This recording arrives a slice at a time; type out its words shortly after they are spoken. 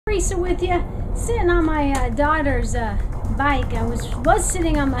Teresa with you, sitting on my daughter's bike. I was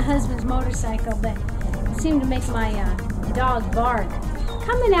sitting on my husband's motorcycle, but it seemed to make my dog bark.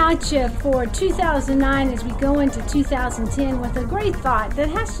 Coming at you for 2009 as we go into 2010 with a great thought that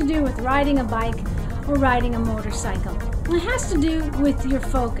has to do with riding a bike or riding a motorcycle. It has to do with your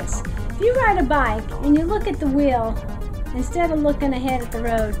focus. If you ride a bike and you look at the wheel instead of looking ahead at the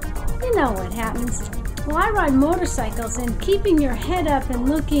road, you know what happens. Well, I ride motorcycles, and keeping your head up and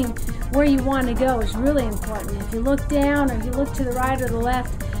looking where you want to go is really important. If you look down or you look to the right or the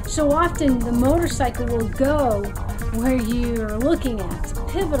left, so often the motorcycle will go where you're looking at. It's a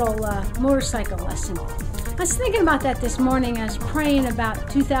pivotal motorcycle lesson. I was thinking about that this morning. I was praying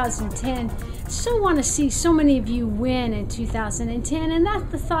about 2010. I so want to see so many of you win in 2010, and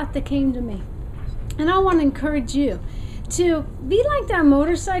that's the thought that came to me. And I want to encourage you to be like that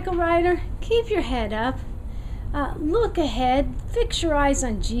motorcycle rider. Keep your head up. Look ahead. Fix your eyes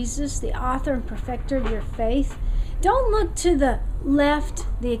on Jesus, the author and perfecter of your faith. Don't look to the left,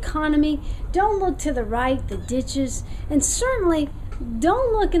 the economy. Don't look to the right, the ditches. And certainly,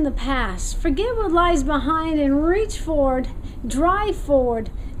 don't look in the past. Forget what lies behind and reach forward, drive forward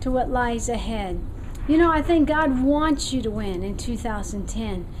to what lies ahead. You know, I think God wants you to win in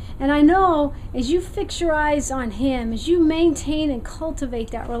 2010. And I know as you fix your eyes on Him, as you maintain and cultivate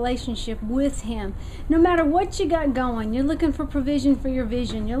that relationship with Him, no matter what you got going, you're looking for provision for your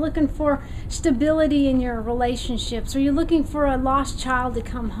vision, you're looking for stability in your relationships, or you're looking for a lost child to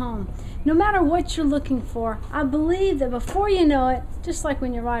come home. No matter what you're looking for, I believe that before you know it, just like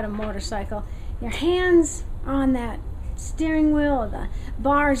when you ride a motorcycle, your hands are on that steering wheel or the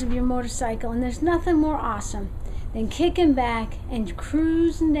bars of your motorcycle, and there's nothing more awesome than kicking back and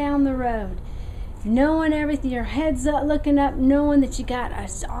cruising down the road, knowing everything, your head's up, looking up, knowing that you got an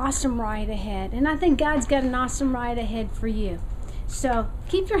awesome ride ahead. And I think God's got an awesome ride ahead for you. So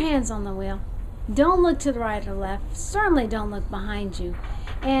keep your hands on the wheel. Don't look to the right or left. Certainly don't look behind you.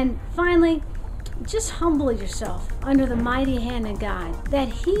 And finally, just humble yourself under the mighty hand of God, that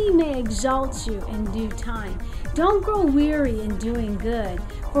He may exalt you in due time. Don't grow weary in doing good,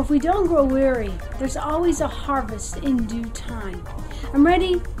 for if we don't grow weary, there's always a harvest in due time. I'm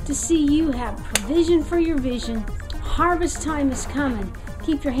ready to see you have provision for your vision. Harvest time is coming.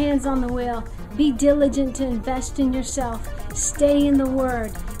 Keep your hands on the wheel. Be diligent to invest in yourself. Stay in the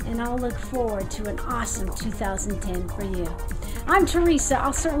Word, and I'll look forward to an awesome 2010 for you. I'm Teresa.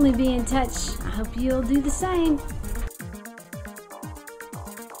 I'll certainly be in touch. I hope you'll do the same.